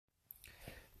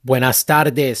Buenas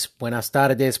tardes, buenas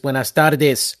tardes, buenas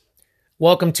tardes.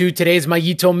 Welcome to today's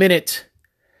Mayito Minute.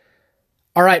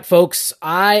 All right, folks,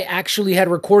 I actually had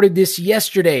recorded this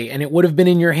yesterday and it would have been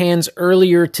in your hands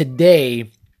earlier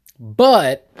today,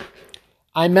 but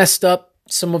I messed up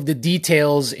some of the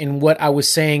details in what I was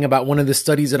saying about one of the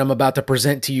studies that I'm about to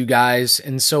present to you guys.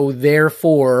 And so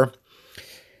therefore,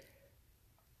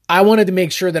 I wanted to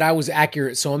make sure that I was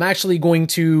accurate. So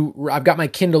I've got my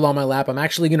Kindle on my lap. I'm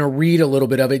actually going to read a little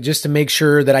bit of it just to make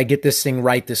sure that I get this thing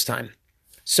right this time.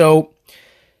 So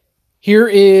here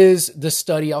is the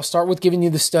study. I'll start with giving you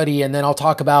the study and then I'll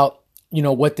talk about,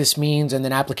 what this means and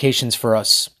then applications for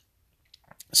us.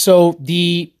 So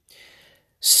the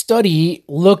study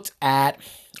looked at,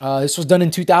 this was done in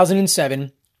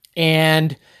 2007,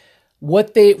 and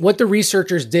what the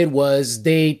researchers did was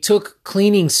they took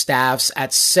cleaning staffs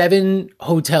at 7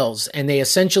 hotels and they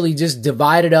essentially just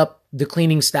divided up the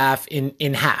cleaning staff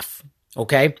in half.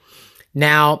 Okay.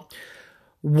 Now,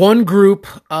 one group,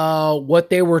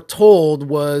 what they were told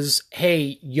was,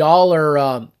 hey, y'all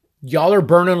are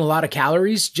burning a lot of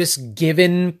calories just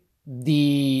given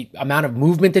the amount of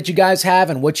movement that you guys have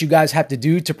and what you guys have to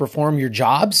do to perform your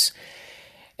jobs.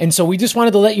 And so we just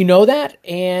wanted to let you know that,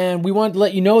 and we wanted to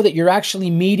let you know that you're actually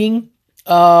meeting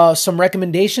some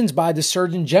recommendations by the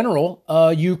Surgeon General.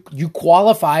 You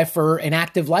qualify for an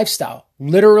active lifestyle,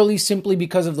 literally simply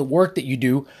because of the work that you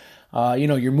do.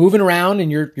 You're moving around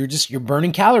and you're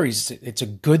burning calories. It's a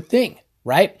good thing,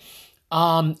 right?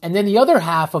 And then the other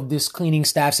half of this cleaning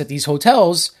staffs at these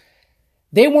hotels,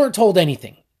 they weren't told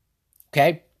anything.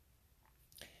 Okay.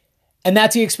 And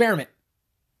that's the experiment.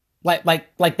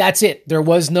 Like that's it. There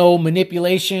was no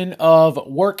manipulation of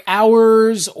work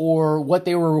hours or what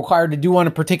they were required to do on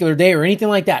a particular day or anything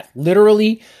like that.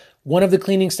 Literally, one of the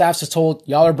cleaning staffs is told,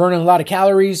 y'all are burning a lot of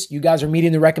calories. You guys are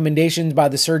meeting the recommendations by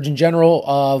the Surgeon General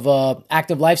of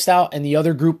active lifestyle, and the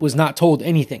other group was not told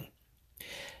anything.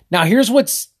 Now, here's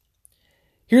what's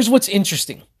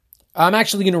interesting. I'm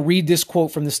actually going to read this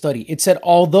quote from the study. It said,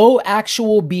 although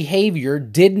actual behavior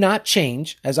did not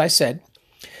change, as I said,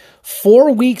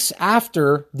 4 weeks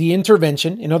after the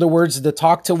intervention, in other words, the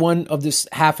talk to one of this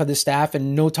half of the staff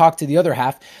and no talk to the other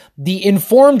half, the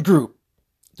informed group,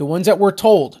 the ones that were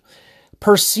told,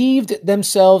 perceived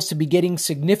themselves to be getting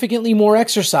significantly more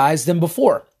exercise than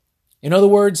before. In other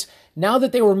words, now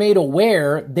that they were made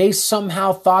aware, they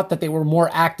somehow thought that they were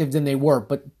more active than they were,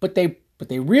 but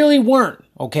they really weren't,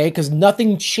 okay? Because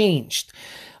nothing changed.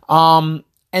 And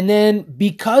then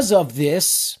because of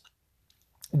this,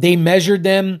 they measured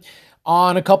them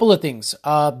on a couple of things.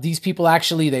 These people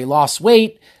they lost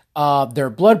weight, their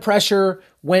blood pressure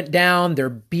went down, their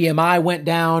BMI went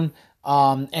down,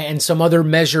 and some other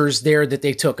measures there that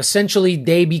they took. Essentially,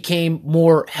 they became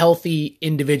more healthy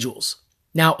individuals.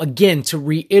 Now, again, to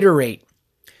reiterate,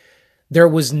 there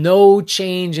was no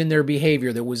change in their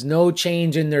behavior. There was no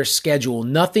change in their schedule.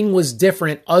 Nothing was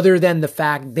different other than the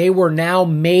fact they were now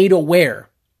made aware,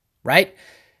 right?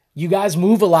 You guys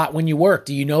move a lot when you work.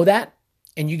 Do you know that?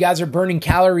 And you guys are burning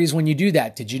calories when you do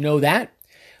that. Did you know that?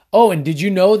 Oh, and did you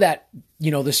know that,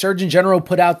 the Surgeon General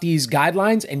put out these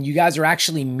guidelines and you guys are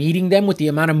actually meeting them with the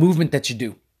amount of movement that you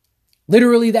do?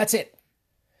 Literally, that's it.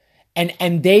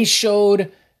 And they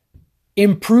showed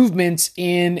improvements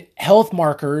in health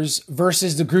markers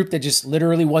versus the group that just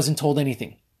literally wasn't told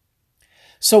anything.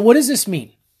 So what does this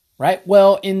mean? Right?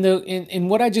 Well, in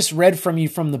what I just read from you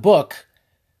from the book,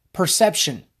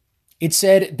 perception, it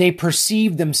said they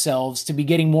perceived themselves to be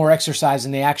getting more exercise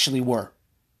than they actually were.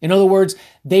 In other words,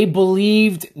 they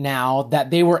believed now that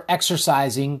they were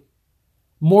exercising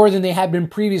more than they had been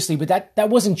previously, but that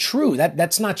wasn't true.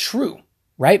 That's not true,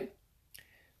 right?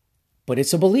 But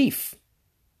it's a belief.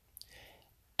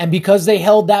 And because they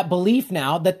held that belief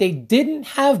now that they didn't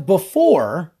have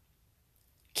before,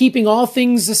 keeping all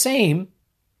things the same,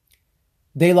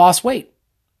 they lost weight.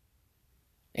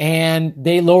 And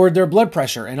they lowered their blood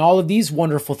pressure and all of these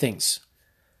wonderful things.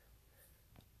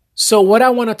 So what I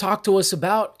want to talk to us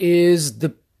about is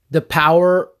the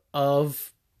power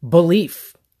of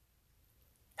belief.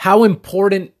 How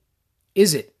important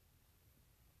is it?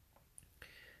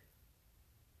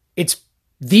 It's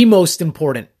the most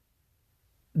important.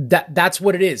 That's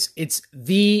what it is. It's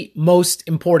the most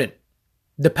important.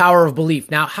 The power of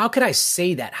belief. Now, how could I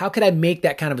say that? How could I make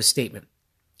that kind of a statement?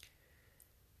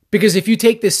 Because if you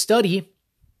take this study,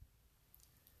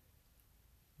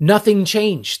 nothing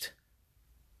changed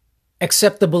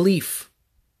except the belief.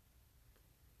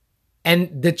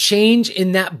 And the change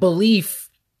in that belief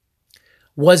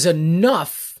was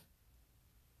enough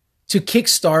to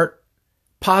kickstart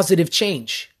positive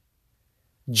change.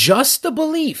 Just the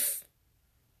belief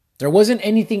There wasn't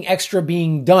anything extra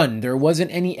being done. There wasn't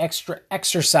any extra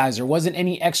exercise. There wasn't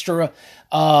any extra,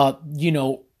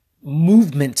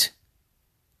 movement.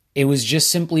 It was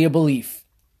just simply a belief,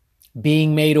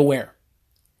 being made aware.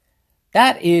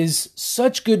 That is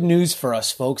such good news for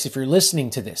us, folks, if you're listening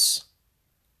to this.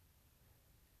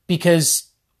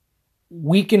 Because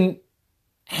we can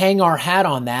hang our hat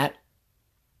on that.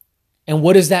 And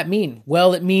what does that mean?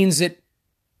 Well, it means that,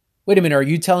 wait a minute, are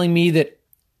you telling me that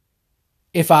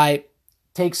if I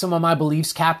take some of my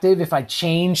beliefs captive, if I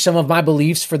change some of my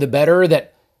beliefs for the better,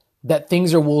 that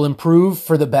things will improve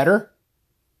for the better?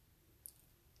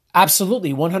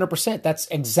 Absolutely, 100%. That's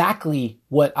exactly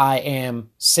what I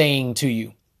am saying to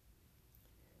you.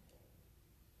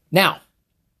 Now,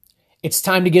 it's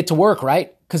time to get to work,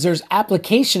 right? Because there's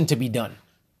application to be done.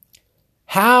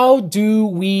 How do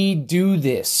we do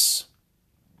this?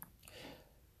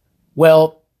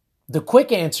 Well, the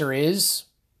quick answer is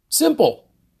simple.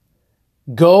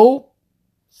 Go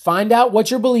find out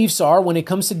what your beliefs are when it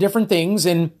comes to different things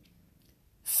and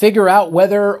figure out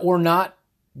whether or not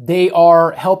they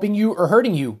are helping you or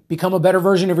hurting you become a better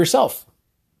version of yourself.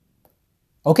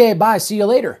 Okay, bye. See you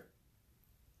later.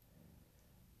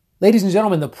 Ladies and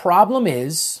gentlemen, the problem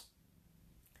is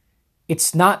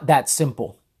it's not that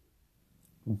simple.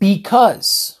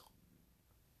 Because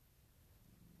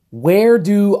where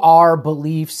do our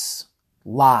beliefs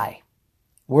lie?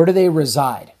 Where do they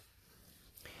reside?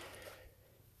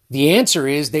 The answer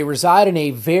is they reside in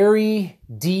a very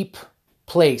deep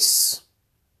place,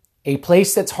 a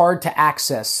place that's hard to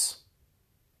access,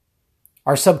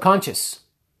 our subconscious.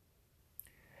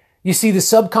 You see, the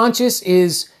subconscious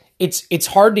it's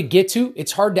hard to get to,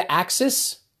 it's hard to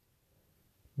access,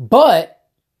 but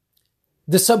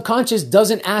the subconscious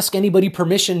doesn't ask anybody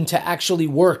permission to actually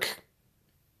work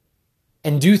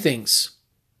and do things.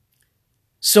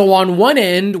 So on one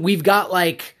end, we've got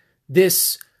like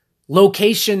this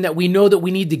location that we know that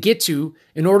we need to get to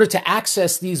in order to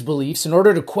access these beliefs, in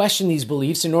order to question these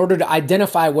beliefs, in order to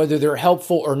identify whether they're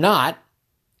helpful or not.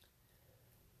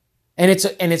 And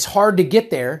it's hard to get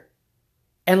there.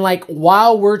 And like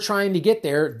while we're trying to get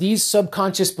there, these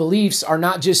subconscious beliefs are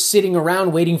not just sitting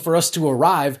around waiting for us to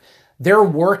arrive. They're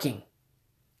working.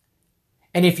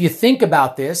 And if you think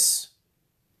about this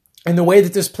and the way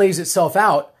that this plays itself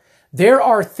out, there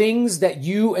are things that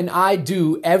you and I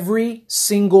do every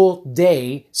single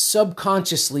day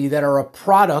subconsciously that are a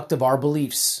product of our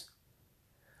beliefs.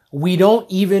 We don't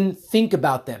even think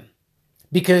about them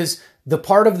because the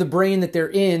part of the brain that they're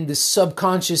in, the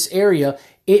subconscious area,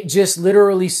 it just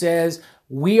literally says,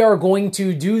 we are going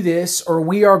to do this or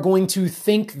we are going to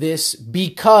think this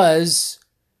because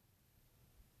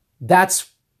that's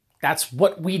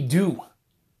what we do.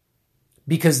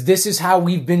 Because this is how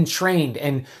we've been trained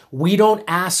and we don't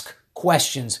ask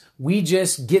questions. We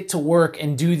just get to work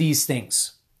and do these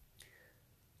things.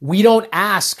 We don't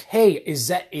ask, hey, is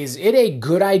it a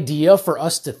good idea for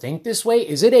us to think this way?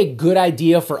 Is it a good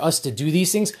idea for us to do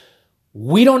these things?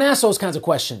 We don't ask those kinds of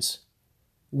questions.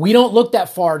 We don't look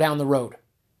that far down the road.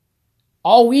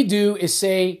 All we do is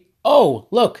say, oh,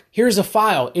 look, here's a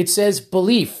file. It says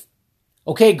belief.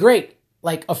 Okay, great.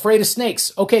 Like afraid of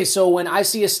snakes. Okay, so when I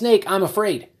see a snake, I'm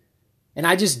afraid. And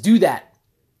I just do that,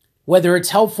 whether it's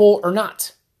helpful or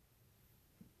not.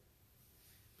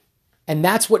 And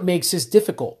that's what makes this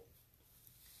difficult,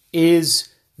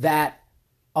 is that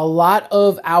a lot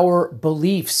of our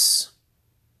beliefs,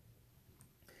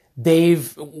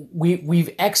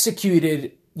 we've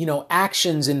executed,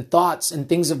 actions and thoughts and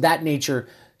things of that nature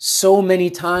so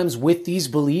many times with these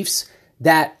beliefs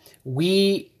that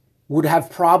we would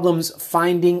have problems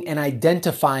finding and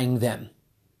identifying them.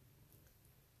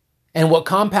 And what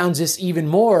compounds this even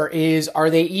more is, are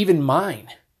they even mine?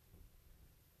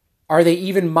 Are they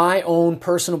even my own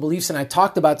personal beliefs? And I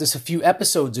talked about this a few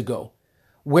episodes ago.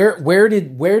 Where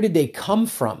did they come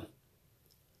from?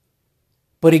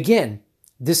 But again,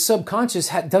 this subconscious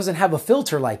doesn't have a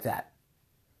filter like that.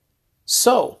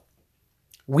 So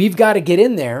we've got to get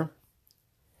in there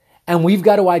and we've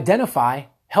got to identify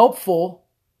helpful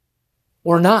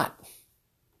or not.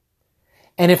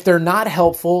 And if they're not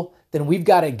helpful, then we've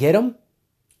got to get them,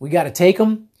 we got to take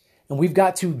them, and we've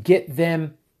got to get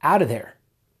them out of there.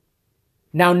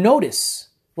 Now notice,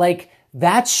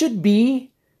 that should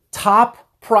be top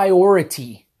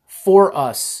priority for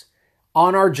us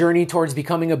on our journey towards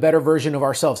becoming a better version of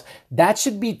ourselves. That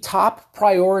should be top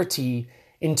priority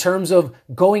in terms of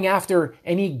going after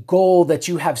any goal that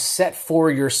you have set for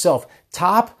yourself.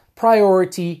 Top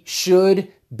priority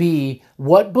should be,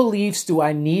 what beliefs do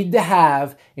I need to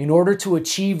have in order to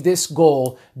achieve this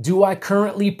goal? Do I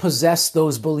currently possess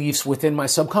those beliefs within my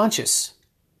subconscious?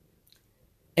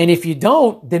 And if you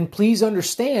don't, then please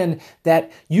understand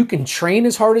that you can train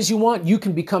as hard as you want. You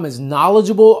can become as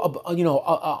knowledgeable,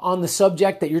 on the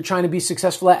subject that you're trying to be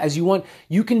successful at as you want.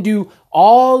 You can do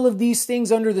all of these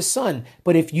things under the sun.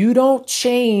 But if you don't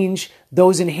change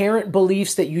those inherent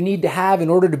beliefs that you need to have in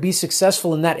order to be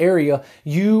successful in that area,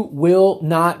 you will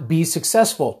not be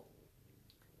successful.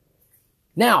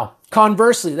 Now,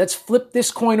 conversely, let's flip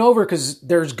this coin over because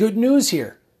there's good news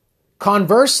here.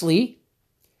 Conversely,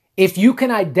 if you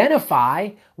can identify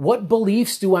what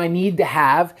beliefs do I need to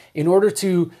have in order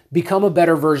to become a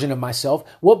better version of myself,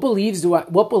 what beliefs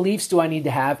do I need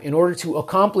to have in order to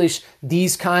accomplish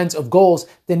these kinds of goals,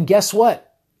 then guess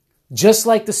what? Just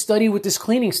like the study with this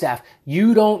cleaning staff,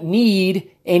 you don't need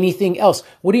anything else.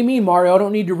 What do you mean, Mario? I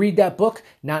don't need to read that book?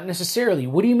 Not necessarily.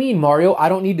 What do you mean, Mario? I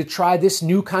don't need to try this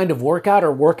new kind of workout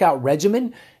or workout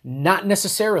regimen? Not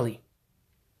necessarily.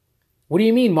 What do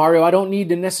you mean, Mario? I don't need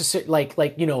to necessarily,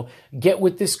 get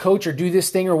with this coach or do this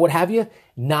thing or what have you?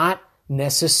 Not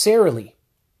necessarily.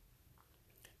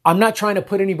 I'm not trying to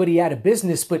put anybody out of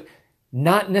business, but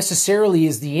not necessarily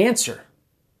is the answer.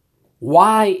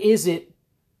 Why is it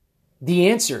the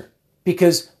answer?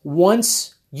 Because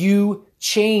once you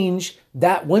change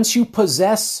that, once you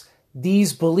possess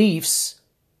these beliefs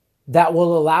that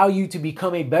will allow you to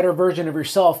become a better version of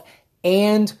yourself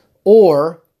and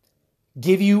or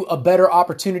give you a better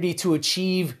opportunity to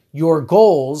achieve your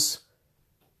goals,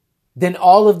 then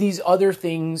all of these other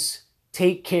things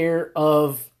take care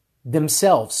of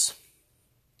themselves.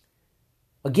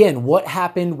 Again, what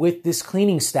happened with this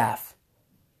cleaning staff?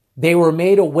 They were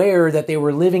made aware that they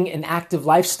were living an active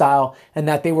lifestyle and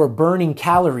that they were burning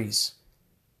calories.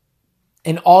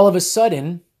 And all of a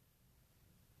sudden,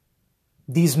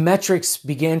 these metrics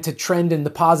began to trend in the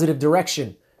positive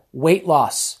direction. Weight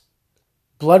loss,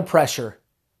 blood pressure,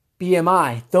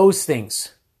 BMI, those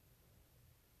things.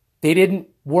 They didn't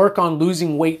work on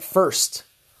losing weight first.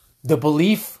 The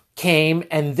belief came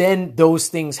and then those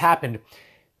things happened.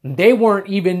 They weren't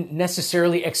even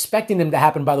necessarily expecting them to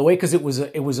happen, by the way, because it was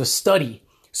a study.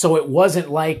 So it wasn't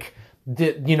like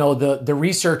the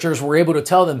researchers were able to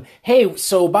tell them, hey,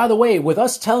 so by the way, with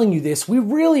us telling you this, we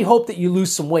really hope that you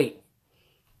lose some weight.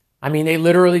 I mean, they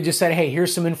literally just said, hey,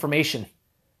 here's some information.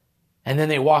 And then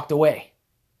they walked away.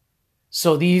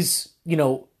 So these,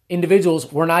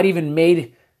 individuals were not even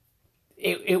made,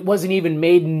 it wasn't even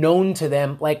made known to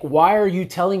them. Like, why are you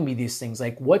telling me these things?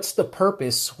 Like, what's the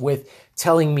purpose with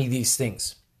telling me these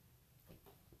things?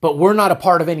 But we're not a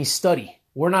part of any study.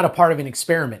 We're not a part of an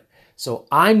experiment. So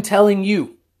I'm telling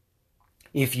you,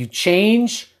 if you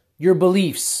change your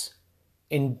beliefs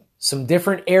in some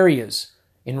different areas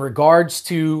in regards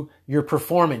to your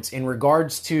performance, in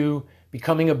regards to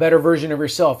becoming a better version of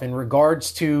yourself, in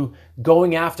regards to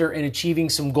going after and achieving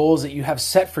some goals that you have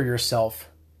set for yourself,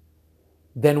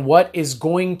 then what is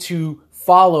going to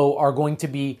follow are going to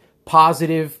be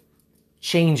positive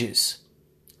changes.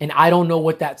 And I don't know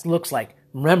what that looks like.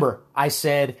 Remember, I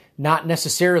said not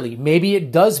necessarily. Maybe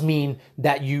it does mean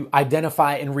that you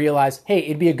identify and realize, hey,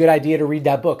 it'd be a good idea to read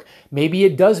that book. Maybe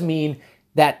it does mean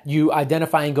that you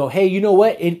identify and go, hey, you know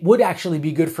what? It would actually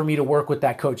be good for me to work with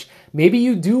that coach. Maybe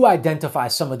you do identify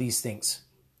some of these things.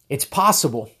 It's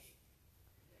possible.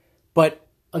 But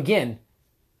again,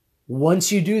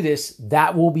 once you do this,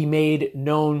 that will be made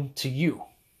known to you.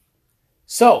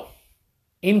 So,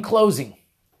 in closing,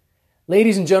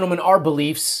 ladies and gentlemen, our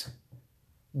beliefs,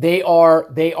 they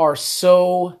are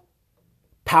so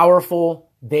powerful.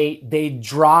 They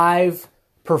drive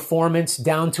performance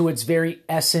down to its very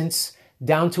essence,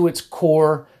 down to its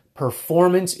core.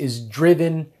 Performance is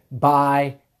driven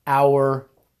by our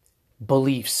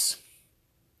beliefs.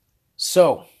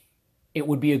 So, it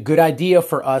would be a good idea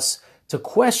for us to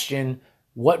question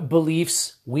what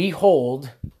beliefs we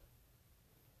hold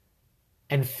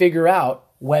and figure out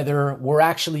whether we're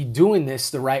actually doing this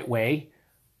the right way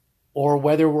or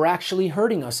whether we're actually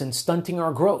hurting us and stunting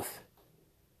our growth.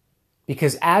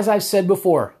 Because as I've said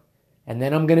before, and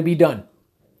then I'm going to be done,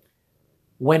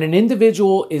 when an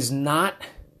individual is not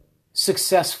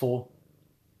successful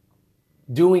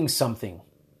doing something,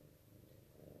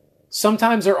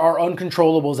 sometimes there are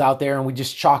uncontrollables out there and we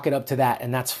just chalk it up to that,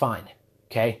 and that's fine.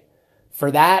 Okay? For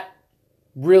that,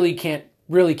 really can't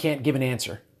give an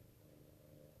answer.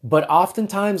 But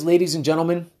oftentimes, ladies and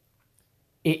gentlemen,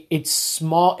 it's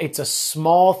small. It's a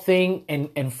small thing.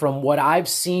 And from what I've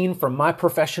seen from my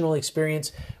professional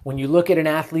experience, when you look at an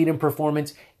athlete in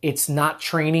performance, it's not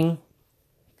training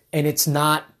and it's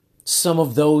not some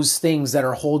of those things that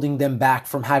are holding them back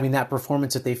from having that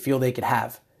performance that they feel they could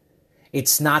have.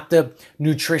 It's not the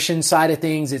nutrition side of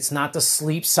things. It's not the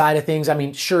sleep side of things. I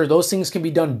mean, sure, those things can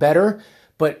be done better,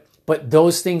 but But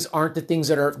those things aren't the things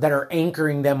that are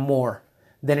anchoring them more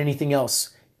than anything else.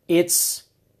 It's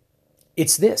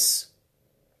this.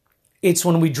 It's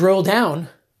when we drill down,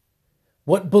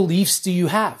 what beliefs do you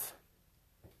have?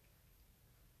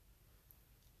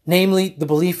 Namely, the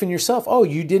belief in yourself. Oh,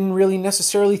 you didn't really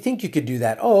necessarily think you could do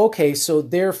that. Oh, okay. So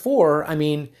therefore, I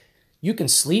mean, you can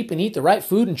sleep and eat the right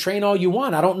food and train all you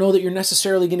want. I don't know that you're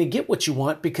necessarily going to get what you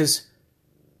want because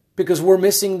we're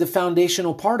missing the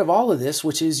foundational part of all of this,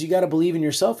 which is you got to believe in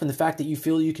yourself and the fact that you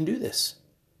feel you can do this.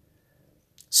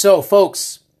 So,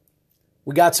 folks,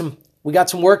 we got some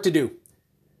work to do.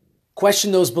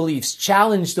 Question those beliefs,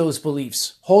 challenge those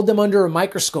beliefs, hold them under a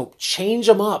microscope, change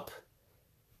them up.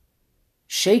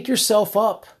 Shake yourself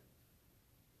up.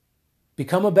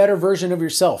 Become a better version of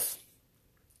yourself.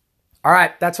 All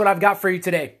right, that's what I've got for you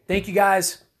today. Thank you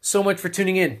guys so much for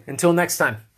tuning in. Until next time.